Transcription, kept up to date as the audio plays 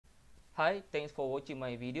Hi, thanks for watching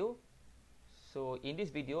my video. So in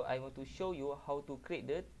this video, I want to show you how to create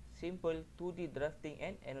the simple 2D drafting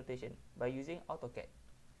and annotation by using AutoCAD.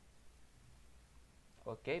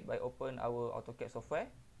 Okay, by open our AutoCAD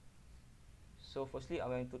software. So firstly,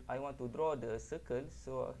 I want to draw the circle.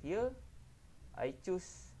 So here, I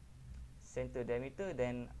choose center diameter.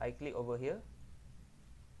 Then I click over here.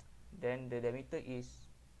 Then the diameter is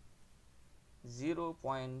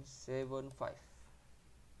 0.75.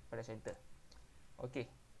 Press enter.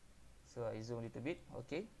 Okay. So I zoom a little bit.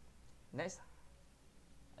 Okay. Next,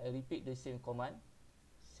 I repeat the same command,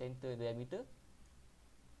 center diameter.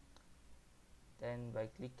 Then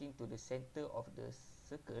by clicking to the center of the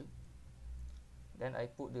circle, then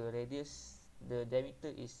I put the radius, the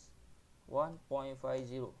diameter is 1.50.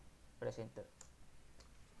 Press enter.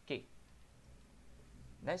 Okay.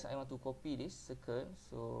 Next, I want to copy this circle.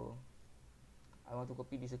 So I want to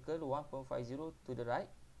copy this circle 1.50 to the right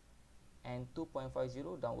and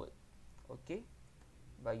 2.50 downward. Okay.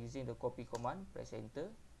 By using the copy command, press enter.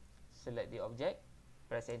 Select the object,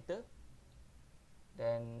 press enter.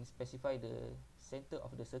 Then specify the center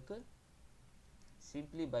of the circle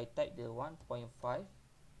simply by type the 1.5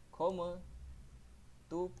 comma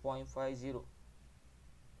 2.50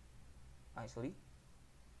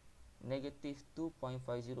 negative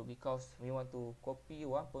 2.50 because we want to copy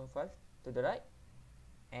 1.5 to the right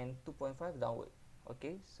and 2.5 downward.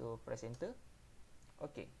 Okay, so press enter.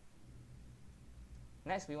 Okay,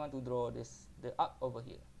 next we want to draw the arc over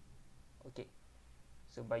here. Okay,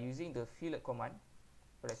 so by using the fillet command,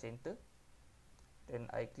 press enter. Then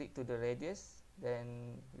I click to the radius.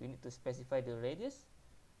 Then we need to specify the radius.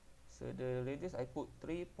 So the radius I put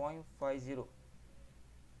 3.50.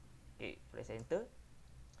 Okay, press enter.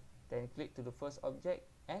 Then click to the first object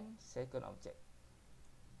and second object.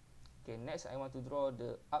 Okay, next I want to draw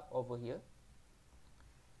the arc over here.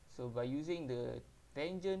 So by using the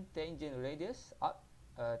tangent radius arc,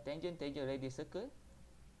 tangent radius circle.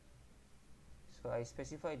 So I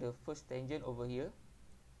specify the first tangent over here,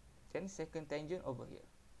 then second tangent over here.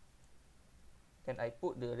 Then I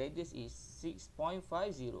put the radius is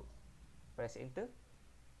 6.50. Press enter.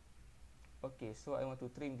 Okay, so I want to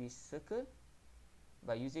trim this circle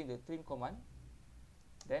by using the trim command.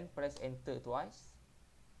 Then press enter twice.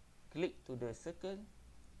 Click to the circle.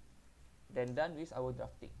 Then done with our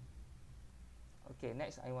drafting. Okay,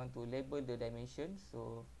 next I want to label the dimension.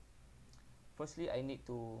 So firstly I need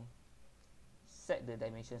to set the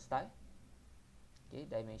dimension style. Okay,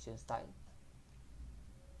 dimension style.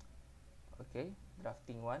 Okay,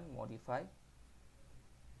 drafting 1, modify.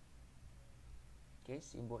 Okay,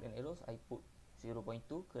 symbol and arrows I put 0.2,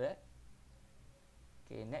 correct.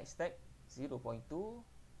 Okay, next step 0.2.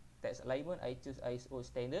 Text alignment I choose ISO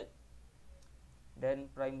standard. Then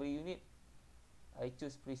primary unit I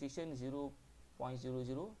choose precision 0.00,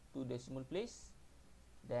 2 decimal place.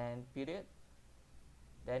 Then period.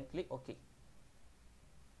 Then click OK.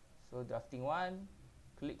 So drafting 1,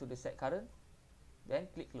 click to the set current. Then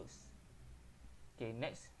click close. Okay,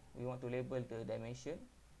 next we want to label the dimension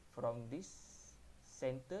from this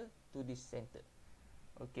center to this center.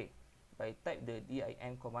 Okay, by type the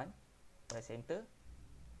DIM command, press enter,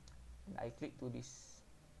 and I click to this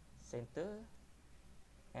center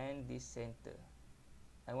and this center.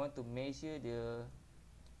 I want to measure the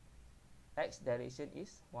X direction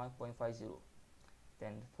is 1.50.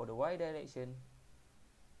 Then for the Y direction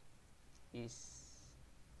is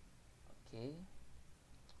okay.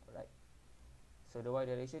 Alright. So the Y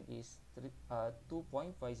direction is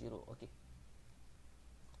 2.50. Okay.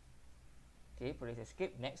 Okay, press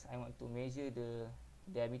escape. Next, I want to measure the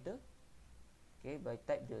diameter. Okay, by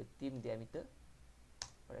type the trim diameter.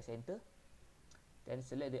 Press enter. Then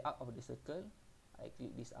select the arc of the circle. I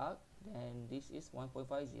click this arc. Then this is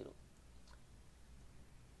 1.50.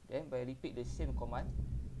 Then by repeat the same command,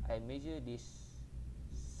 I measure this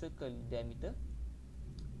circle diameter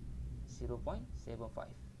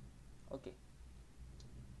 0.75. Okay.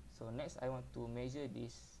 So next I want to measure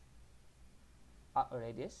this arc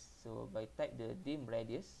radius. So by type the dim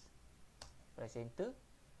radius, press enter,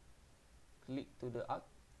 click to the arc,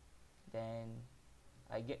 then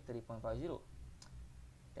I get 3.50.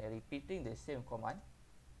 Then repeating the same command,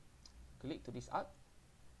 click to this arc,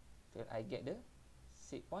 then I get the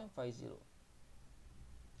 6.50.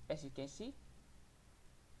 As you can see,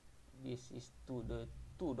 this is to the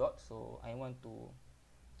 2 dots. So I want to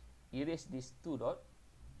erase this 2 dot.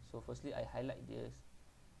 So firstly I highlight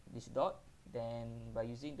this dot. Then by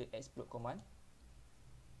using the explode command,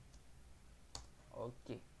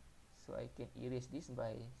 okay, so I can erase this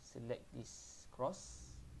by select this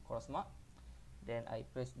cross mark. Then I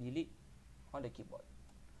press delete on the keyboard.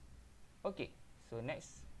 Okay, so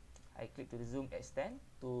next I click to the zoom extend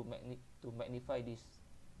to magnify this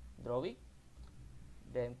drawing,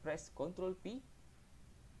 then press Ctrl P.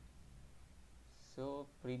 So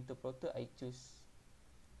printer plotter I choose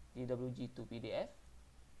DWG to PDF.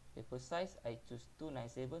 Paper size I choose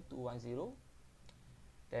 297210.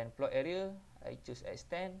 Then plot area I choose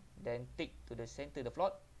extend, then tick to the center the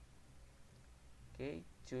plot. Okay,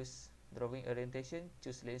 choose drawing orientation,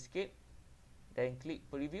 choose landscape, then click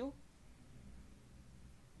preview.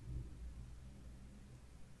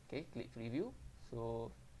 Okay, click preview.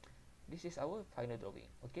 So this is our final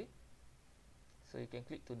drawing. Okay, so you can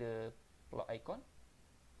click to the plot icon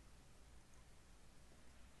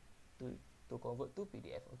to convert to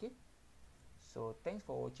PDF. Okay, so thanks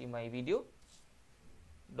for watching my video.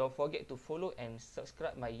 Don't forget to follow and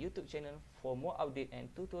subscribe my YouTube channel for more updates and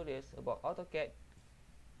tutorials about AutoCAD,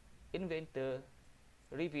 Inventor,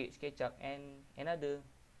 Revit, SketchUp, and another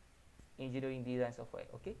engineering design software.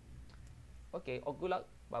 Okay, good luck.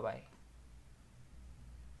 Bye bye.